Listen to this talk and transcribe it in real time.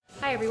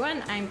Hi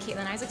everyone, I'm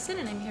Katelyn Isaacson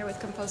and I'm here with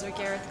composer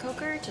Gareth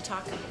Coker to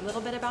talk a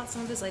little bit about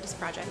some of his latest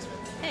projects.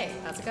 Hey,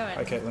 how's it going?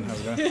 Hi Katelyn, how's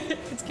it going?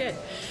 It's good.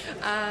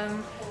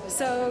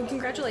 So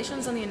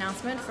congratulations on the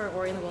announcement for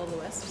Ori and the Will of the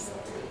Wisps.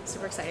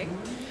 Super exciting.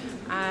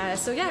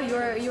 So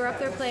yeah, you were up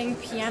there playing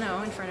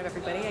piano in front of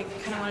everybody. I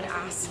kind of wanted to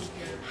ask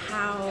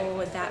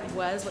how that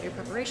was, what your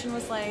preparation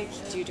was like.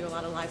 Do you do a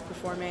lot of live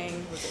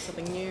performing? Was it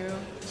something new?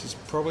 This is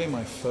probably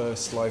my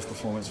first live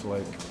performance for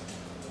like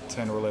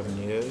 10 or 11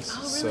 years.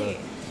 Oh, really? So,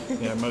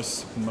 you know,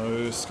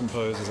 most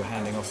composers are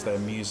handing off their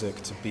music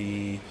to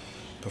be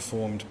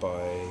performed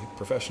by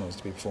professionals,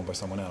 to be performed by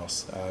someone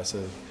else.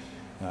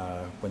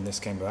 When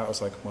this came about, I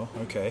was like, well,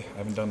 okay, I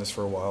haven't done this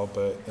for a while,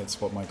 but it's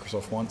what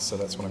Microsoft wants, so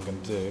that's what I'm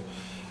going to do.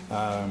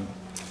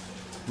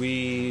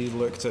 We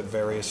looked at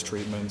various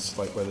treatments,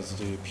 like whether to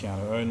do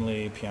piano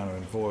only, piano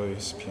and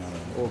voice, piano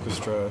and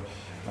orchestra,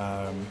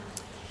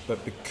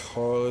 but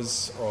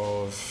because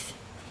of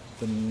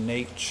the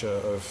nature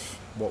of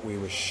what we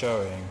were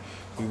showing,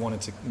 we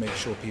wanted to make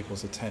sure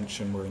people's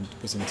attention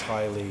was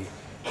entirely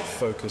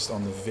focused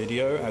on the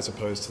video as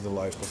opposed to the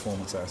live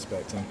performance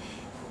aspect. And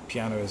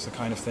piano is the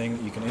kind of thing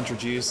that you can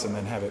introduce and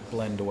then have it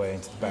blend away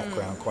into the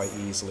background quite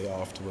easily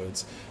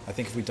afterwards. I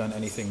think if we'd done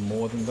anything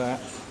more than that,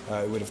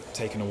 it would have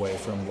taken away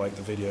from like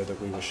the video that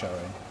we were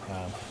showing.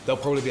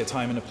 There'll probably be a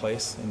time and a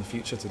place in the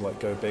future to like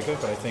go bigger,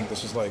 but I think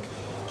this was like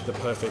the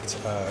perfect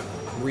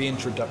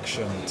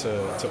reintroduction to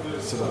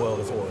the world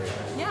of Ori.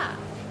 Yeah.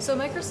 So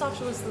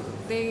Microsoft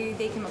they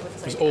came up with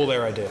this idea. It was all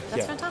their idea.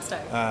 That's fantastic.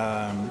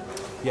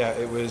 Yeah,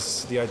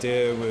 the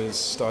idea was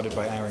started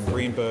by Aaron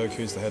Greenberg,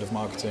 who's the head of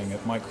marketing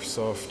at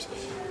Microsoft,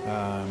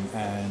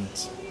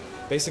 and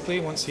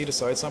basically once he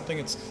decides something,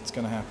 it's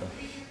going to happen.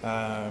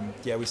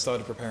 Yeah, we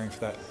started preparing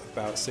for that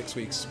about 6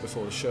 weeks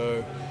before the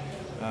show,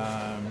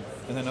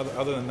 and then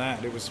other than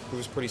that, it was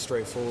pretty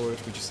straightforward.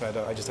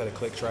 I just had a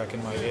click track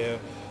in my ear,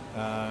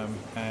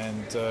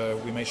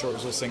 and we made sure it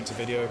was all synced to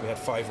video. We had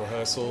 5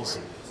 rehearsals,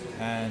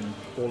 and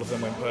all of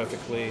them went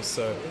perfectly.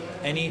 So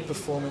any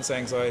performance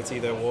anxiety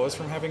there was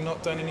from having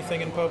not done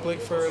anything in public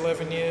for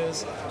 11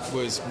 years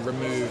was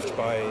removed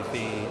by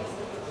the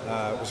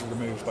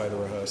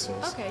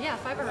rehearsals. Okay, yeah,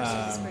 5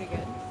 rehearsals is pretty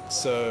good.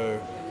 So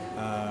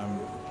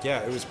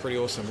yeah, it was pretty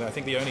awesome. I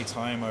think the only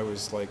time I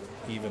was like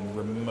even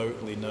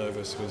remotely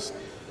nervous was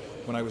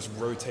when I was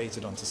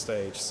rotated onto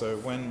stage. So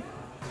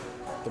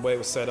the way it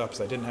was set up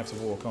is I didn't have to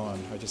walk on.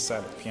 I just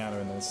sat at the piano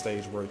and then the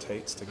stage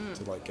rotates to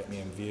like get me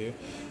in view.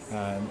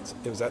 And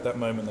it was at that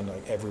moment that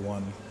like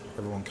everyone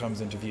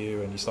comes into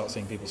view and you start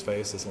seeing people's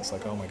faces and it's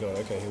like, oh my god,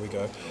 okay, here we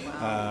go.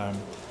 Wow.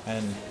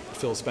 And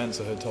Phil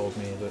Spencer had told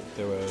me that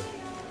there were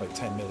like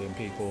 10 million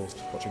people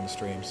watching the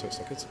stream, so it's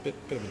like it's a bit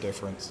of a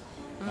difference.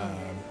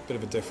 Bit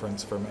of a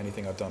difference from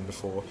anything I've done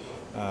before.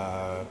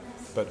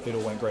 But it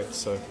all went great.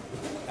 So,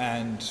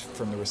 and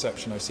from the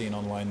reception I've seen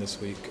online this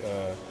week,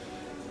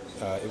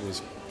 it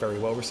was very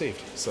well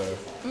received. So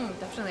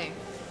definitely.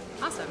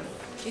 Awesome.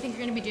 Do you think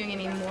you're going to be doing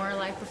any more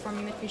live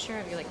performing in the future?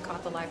 Have you like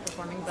caught the live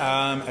performing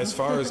bug? As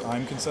far as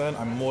I'm concerned,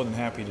 I'm more than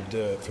happy to do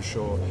it for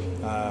sure.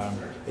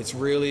 It's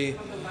really,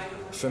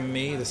 for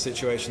me, the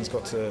situation's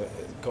got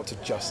to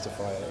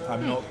justify it.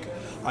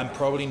 I'm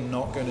probably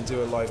not going to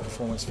do a live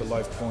performance for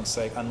live performance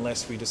sake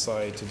unless we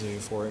decide to do,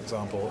 for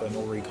example, an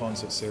Ori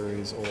concert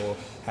series or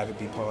have it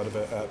be part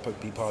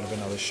of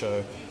another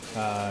show.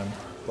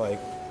 Like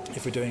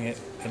if we're doing it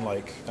in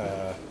like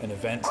an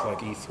event like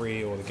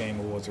E3 or the Game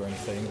Awards or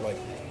anything, like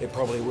it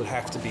probably would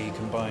have to be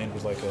combined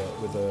with like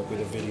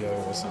a video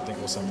or something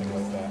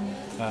like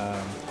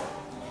that.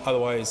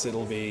 Otherwise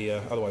it'll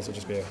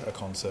just be a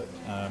concert.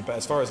 But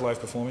as far as live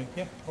performing,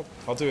 yeah,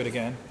 I'll do it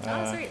again.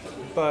 Oh, sweet.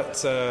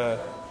 But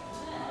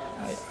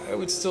I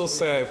would still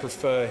say I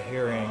prefer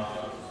hearing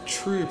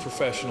true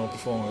professional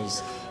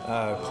performers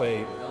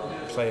play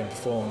and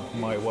perform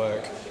my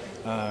work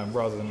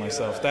rather than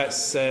myself. That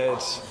said,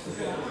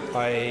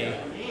 I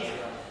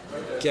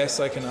guess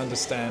I can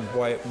understand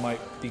why it might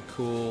be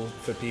cool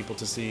for people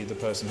to see the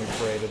person who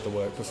created the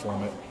work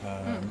perform it,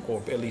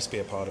 or at least be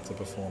a part of the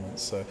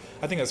performance. So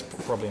I think that's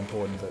probably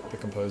important that the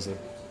composer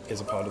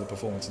is a part of the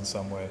performance in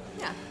some way.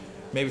 Yeah.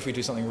 Maybe if we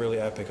do something really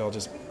epic, I'll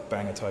just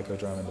bang a taiko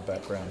drum in the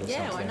background or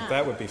something. Why not?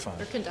 That would be fun.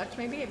 Or conduct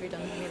maybe? Have you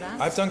done any of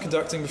that? I've done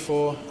conducting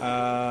before,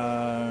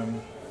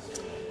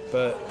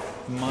 but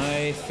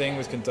my thing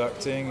with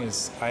conducting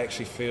is I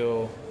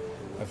feel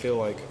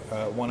like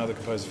one other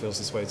composer feels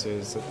this way too,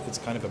 is that it's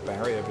kind of a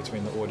barrier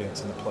between the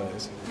audience and the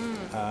players.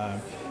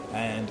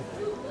 And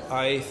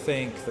I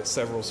think that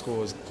several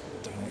scores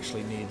don't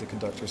actually need the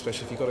conductor,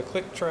 especially if you've got a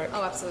click track.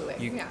 Oh, absolutely.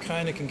 You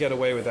kind of can get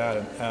away without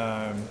it.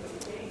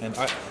 And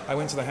I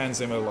went to the Hans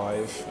Zimmer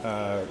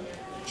live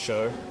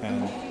show,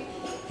 and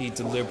he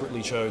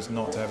deliberately chose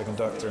not to have a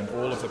conductor, and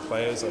all of the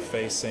players are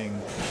facing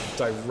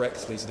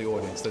directly to the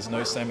audience. There's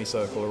no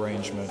semicircle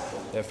arrangement.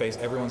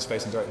 Everyone's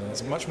facing directly. And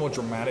it's a much more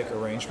dramatic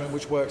arrangement,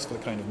 which works for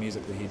the kind of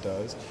music that he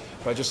does.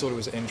 But I just thought it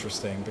was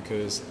interesting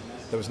because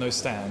there was no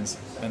stands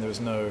and there was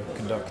no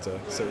conductor.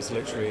 So it's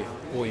literally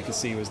all you could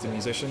see was the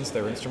musicians,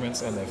 their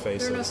instruments, and their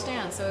faces. There were no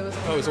stands, so it was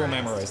Oh, it was all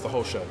memorized, the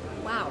whole show.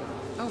 Wow.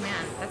 Oh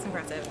man, that's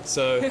impressive.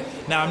 So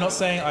now I'm not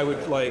saying I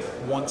would like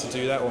want to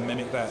do that or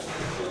mimic that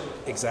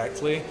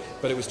exactly,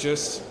 but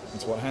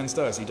it's what Hans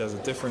does. He does a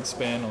different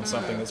spin on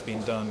something that's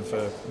been done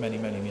for many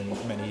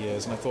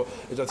years, and I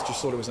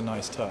just thought it was a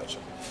nice touch.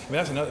 I mean,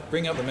 that's another,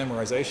 bring up the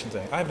memorization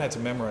thing. I haven't had to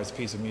memorize a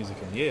piece of music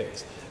in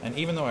years, and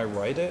even though I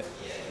write it,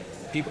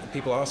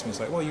 people ask me, it's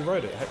like, well, you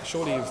wrote it,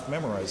 surely you've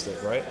memorized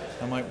it, right?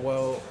 I'm like,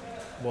 well,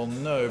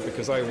 no,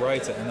 because I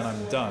write it and then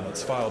I'm done.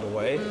 It's filed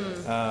away.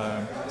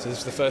 So this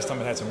is the first time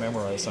I had to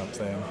memorize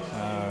something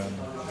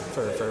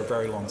for a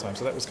very long time.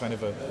 So that was kind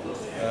of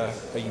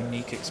a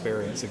unique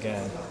experience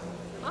again.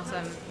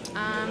 Awesome.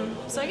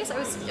 So I guess I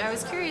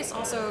was curious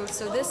also.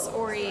 So this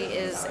Ori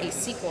is a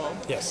sequel.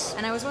 Yes.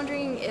 And I was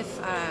wondering if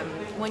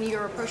when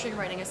you're approaching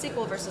writing a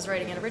sequel versus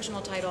writing an original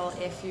title,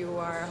 if you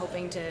are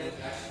hoping to,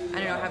 I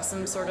don't know, have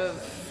some sort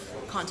of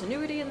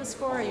continuity in the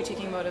score? Are you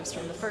taking motives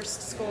from the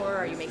first score?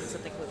 Are you making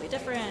something completely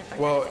different?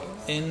 Well,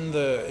 in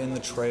the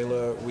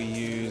trailer we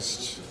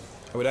used,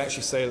 I would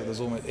actually say that there's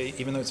almost,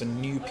 even though it's a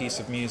new piece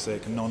of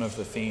music, none of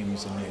the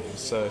themes are new.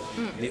 So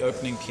the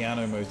opening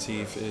piano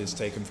motif is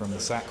taken from The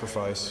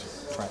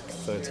Sacrifice, track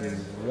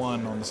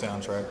 31 on the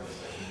soundtrack.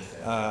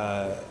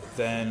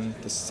 Then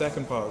the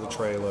second part of the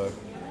trailer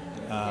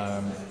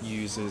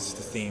uses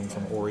the theme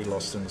from Ori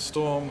Lost in the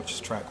Storm, which is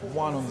track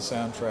 1 on the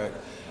soundtrack.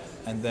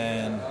 And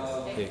then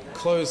it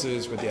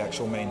closes with the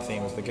actual main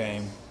theme of the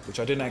game, which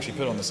I didn't actually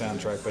put on the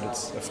soundtrack, but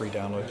it's a free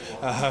download.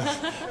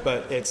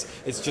 But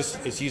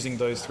it's using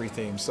those 3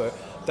 themes. So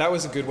that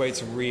was a good way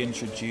to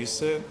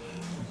reintroduce it.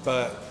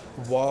 But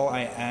while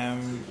I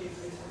am,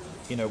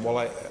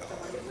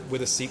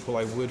 with a sequel,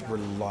 I would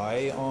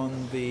rely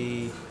on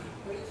the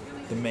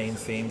main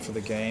theme for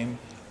the game.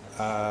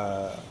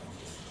 I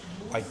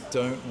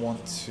don't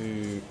want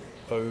to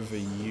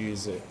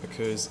overuse it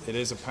because it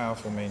is a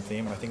powerful main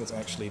theme, and I think it's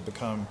actually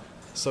become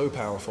so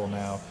powerful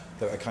now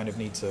that I kind of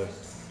need to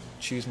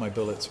choose my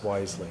bullets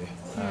wisely.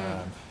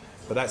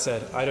 But that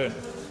said,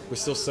 we're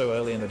still so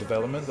early in the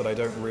development that I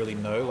don't really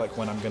know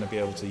when I'm going to be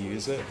able to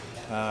use it,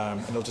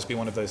 and it'll just be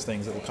one of those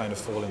things that will kind of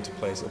fall into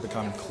place. It'll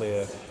become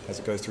clear as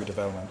it goes through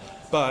development.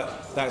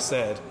 But that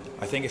said,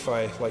 I think if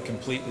I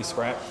completely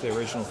scrap the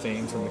original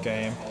theme from the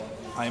game,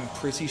 I'm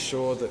pretty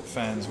sure that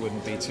fans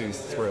wouldn't be too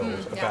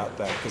thrilled about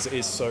that because it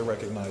is so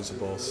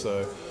recognizable.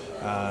 So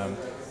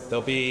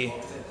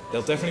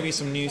there'll definitely be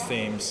some new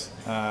themes.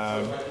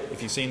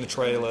 If you've seen the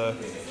trailer,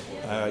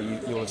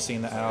 you'll have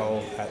seen the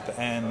owl at the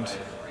end.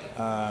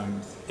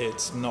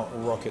 It's not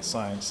rocket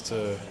science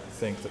to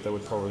think that there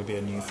would probably be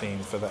a new theme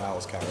for the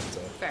owl's character,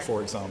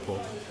 for example.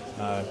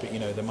 But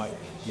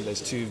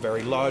there's 2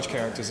 very large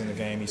characters in the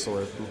game. You saw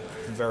a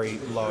very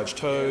large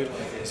toad,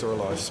 you saw a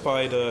large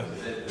spider.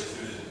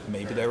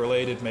 Maybe they're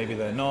related, maybe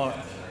they're not.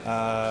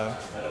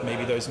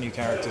 Maybe those new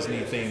characters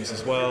need themes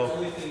as well.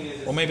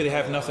 Or maybe they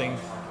have nothing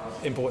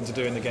important to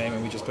do in the game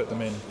and we just put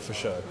them in for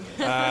show.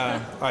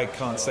 I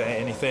can't say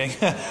anything.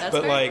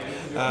 But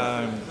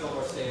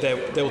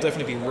there will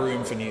definitely be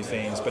room for new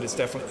themes, but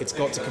it's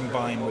got to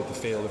combine with the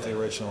feel of the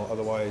original,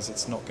 otherwise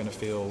it's not going to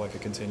feel like a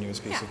continuous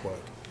piece of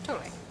work.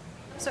 Totally.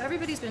 So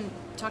everybody's been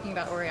talking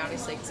about Ori,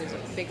 obviously, because there's a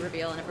big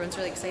reveal and everyone's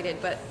really excited,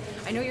 but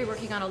I know you're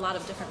working on a lot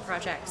of different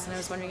projects, and I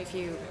was wondering if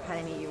you had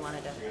any you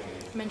wanted to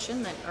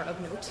mention that are of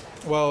note.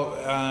 Well,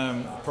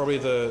 probably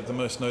the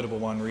most notable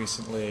one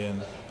recently,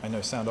 and I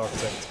know Sound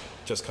Architect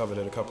just covered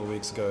it a couple of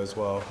weeks ago as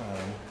well.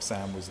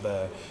 Sam was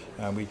there.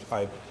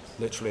 I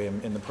literally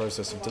am in the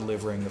process of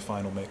delivering the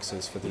final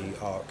mixes for the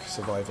Ark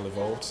Survival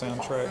Evolved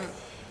soundtrack.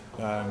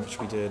 Which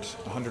we did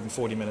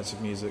 140 minutes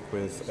of music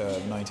with a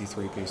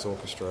 93-piece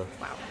orchestra.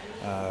 Wow.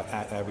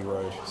 At Abbey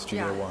Road,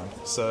 Studio One.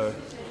 So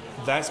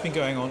that's been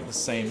going on at the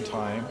same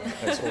time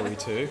as Ori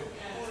 2.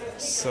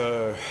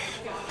 So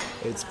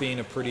it's been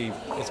a pretty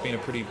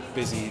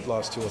busy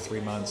last 2 or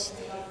 3 months.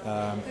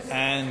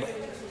 And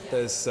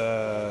there's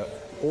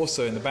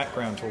also in the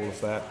background to all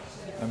of that,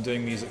 I'm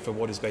doing music for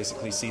what is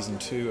basically season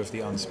 2 of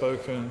The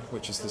Unspoken,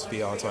 which is this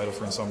VR title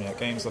for Insomniac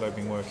Games that I've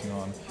been working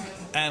on.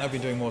 And I've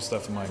been doing more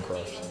stuff for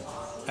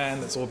Minecraft.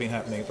 And it's all been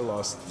happening the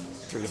last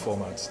 3 to 4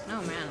 months.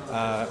 Oh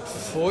man.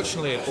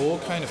 Fortunately, it all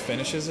kind of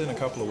finishes in a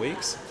couple of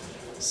weeks.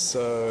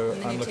 So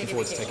I'm looking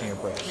forward to taking a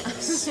break.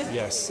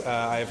 Yes.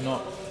 I have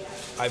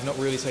not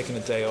really taken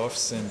a day off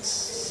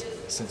since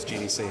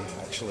GDC,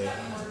 actually.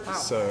 Wow.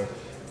 So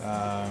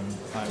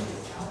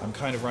I'm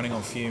kind of running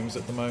on fumes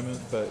at the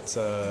moment, but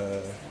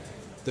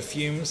the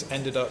fumes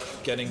ended up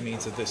getting me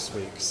to this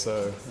week,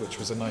 which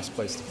was a nice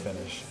place to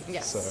finish.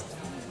 Yes. So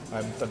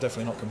I'm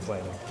definitely not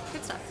complaining.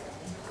 Good stuff.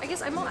 I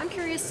guess I'm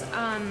curious,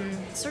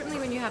 certainly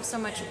when you have so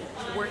much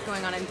work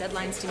going on and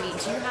deadlines to meet,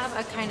 do you have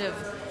a kind of,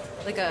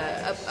 like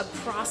a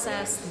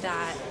process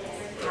that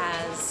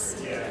has,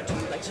 do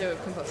you like to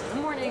compose in the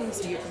mornings?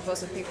 Do you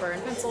compose with paper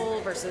and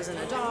pencil versus in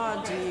a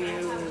DAW? Do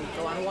you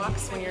go on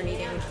walks when you're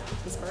needing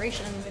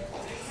inspiration?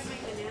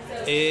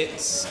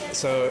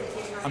 So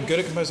I'm good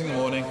at composing in the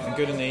morning, I'm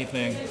good in the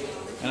evening,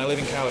 and I live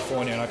in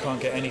California and I can't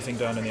get anything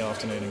done in the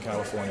afternoon in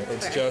California.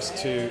 It's just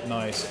too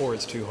nice, or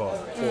it's too hot,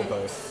 or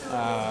both.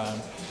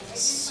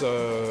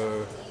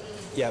 So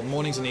yeah,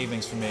 mornings and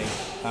evenings for me.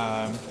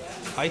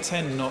 I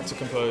tend not to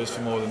compose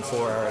for more than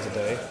 4 hours a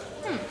day,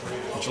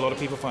 which a lot of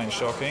people find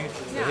shocking.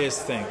 But here's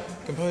the thing,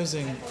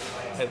 composing,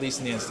 at least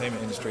in the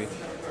entertainment industry,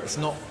 it's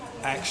not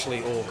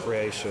actually all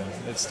creation.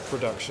 It's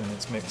production,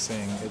 it's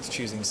mixing, it's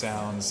choosing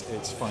sounds,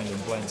 it's finding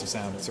blends of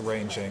sound, it's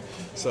arranging.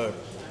 So,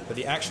 but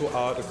the actual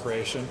art of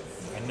creation,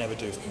 I never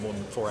do for more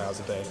than 4 hours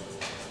a day.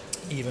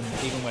 Even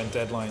when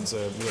deadlines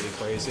are really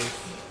crazy.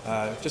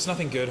 Just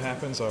nothing good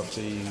happens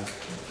after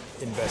you've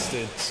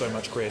invested so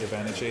much creative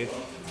energy.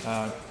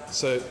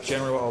 So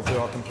generally what I'll do,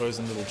 I'll compose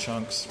in little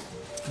chunks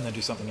and then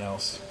do something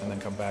else and then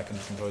come back and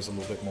compose a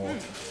little bit more.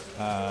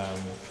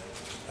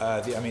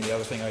 The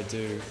other thing I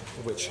do,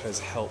 which has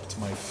helped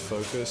my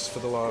focus for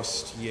the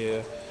last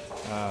year,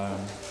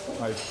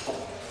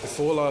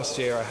 before last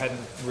year I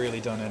hadn't really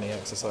done any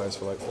exercise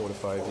for like 4 to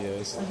 5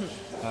 years.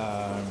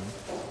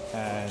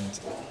 And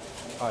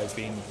I've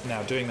been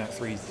now doing that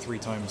three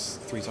times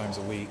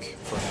a week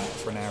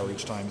for an hour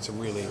each time. It's a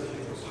really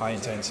high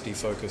intensity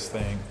focused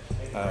thing.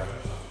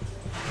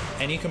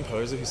 Any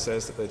composer who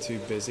says that they're too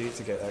busy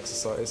to get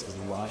exercise is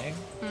lying.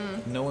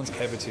 No one's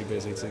ever too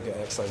busy to get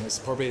exercise. And it's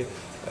probably,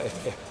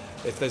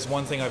 if there's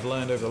one thing I've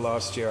learned over the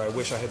last year, I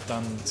wish I had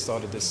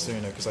started this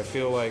sooner, because I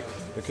feel like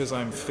because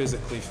I'm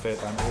physically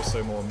fit, I'm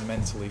also more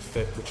mentally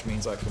fit, which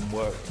means I can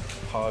work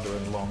harder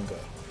and longer,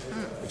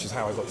 which is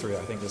how I got through it,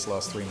 I think, this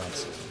last 3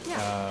 months.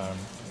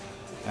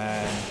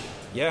 And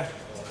yeah,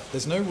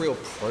 there's no real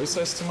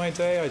process to my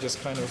day. I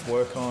just kind of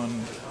work on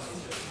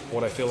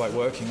what I feel like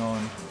working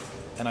on,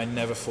 and I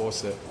never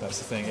force it. That's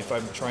the thing. If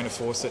I'm trying to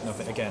force it,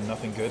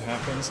 nothing good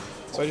happens.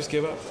 So I just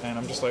give up, and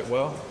I'm just like,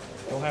 well,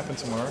 it'll happen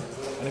tomorrow.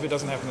 And if it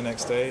doesn't happen the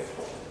next day,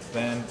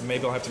 then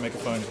maybe I'll have to make a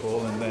phone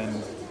call, and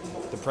then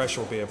the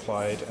pressure will be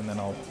applied, and then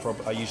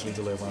I usually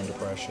deliver under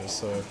pressure.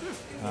 So,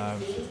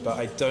 but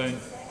I don't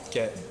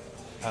get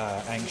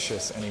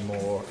anxious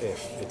anymore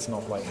if it's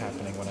not like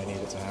happening when I need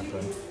it to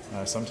happen.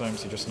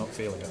 Sometimes you're just not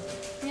feeling it.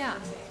 Yeah.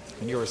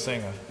 And you're a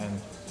singer,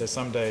 and there's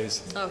some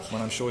days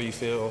when I'm sure you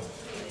feel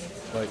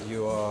like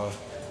you are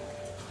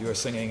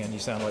singing and you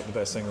sound like the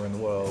best singer in the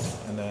world,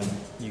 and then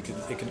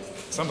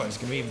sometimes it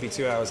can even be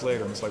 2 hours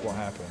later and it's like, what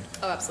happened?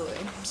 Oh, absolutely.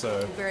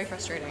 So very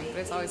frustrating, but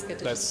it's always good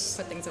to just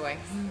put things away.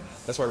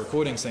 That's why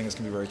recording singers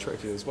can be very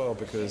tricky as well,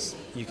 because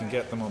you can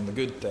get them on the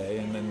good day,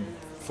 and then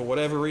for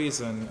whatever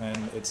reason,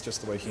 and it's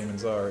just the way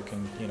humans are, it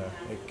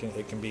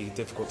can be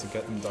difficult to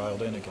get them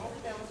dialed in again.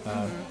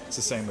 It's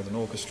the same with an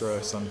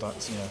orchestra.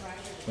 Sometimes,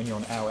 when you're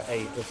on hour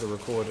 8 of the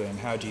recording,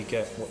 how do you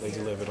get what they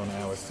delivered on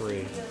hour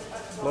 3?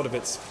 A lot of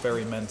it's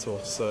very mental.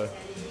 So,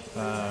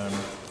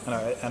 and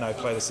I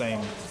apply the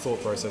same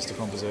thought process to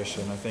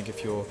composition. I think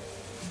if you're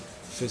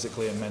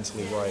physically and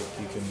mentally right,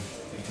 you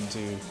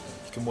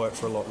can work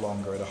for a lot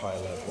longer at a higher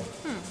level.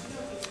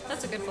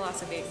 That's a good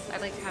philosophy. I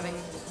like having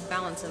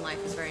balance in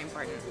life is very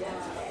important.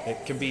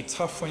 It can be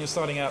tough when you're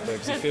starting out though,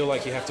 because you feel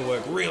like you have to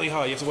work really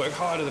hard. You have to work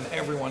harder than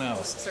everyone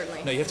else.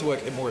 Certainly. No, you have to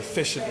work more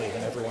efficiently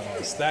than everyone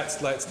else. I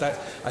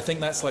think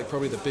that's like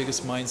probably the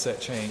biggest mindset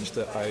change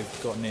that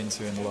I've gotten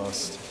into in the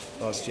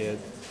last year.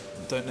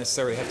 You don't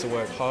necessarily have to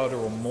work harder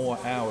or more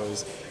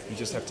hours. You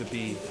just have to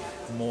be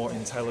more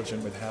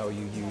intelligent with how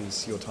you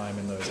use your time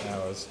in those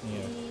hours.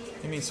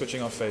 You mean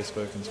switching off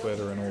Facebook and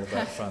Twitter and all of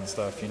that fun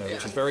stuff,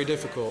 which is very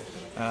difficult.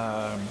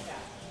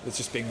 It's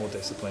just being more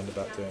disciplined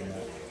about doing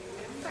that.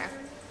 Fair.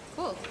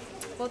 Cool.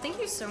 Well, thank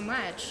you so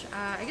much.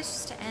 I guess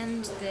just to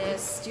end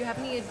this, do you have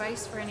any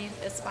advice for any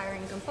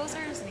aspiring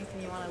composers?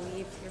 Anything you want to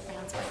leave your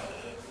fans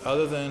with?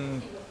 Other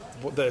than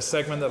the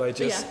segment that I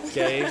just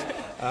gave,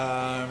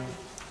 I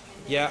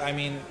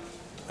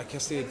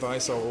guess the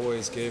advice I'll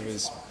always give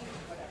is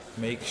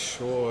make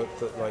sure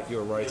that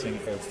you're writing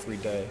every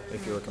day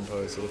if you're a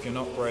composer. If you're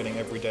not writing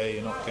every day,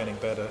 you're not getting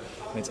better,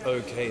 and it's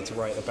okay to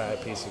write a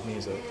bad piece of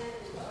music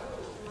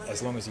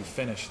as long as you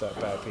finish that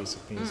bad piece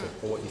of music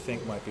or what you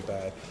think might be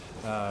bad,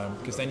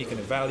 because then you can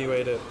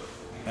evaluate it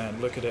and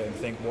look at it and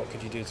think, what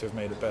could you do to have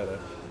made it better?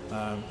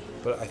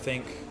 But I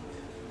think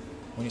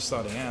when you're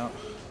starting out,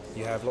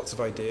 you have lots of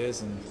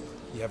ideas, and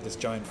you have this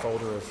giant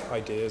folder of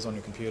ideas on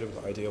your computer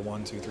with idea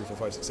 1, 2, 3, 4,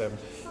 5, 6, 7,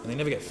 and they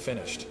never get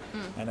finished.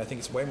 And I think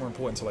it's way more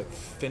important to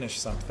finish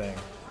something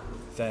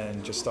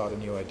than just start a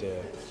new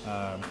idea,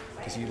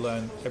 because you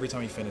learn every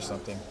time you finish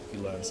something, you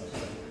learn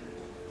something.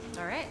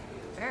 All right,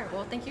 fair.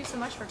 Well, thank you so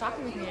much for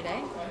talking with me today. I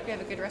hope you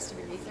have a good rest of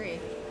your E3.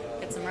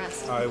 Get some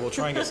rest. I will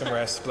try and get some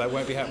rest, but that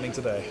won't be happening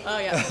today. Oh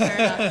yeah, fair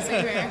enough.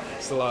 Same here.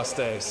 It's the last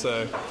day,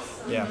 so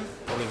yeah,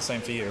 probably the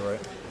same for you,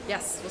 right?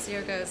 Yes, we'll see how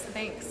it goes.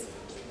 Thanks.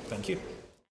 Thank you.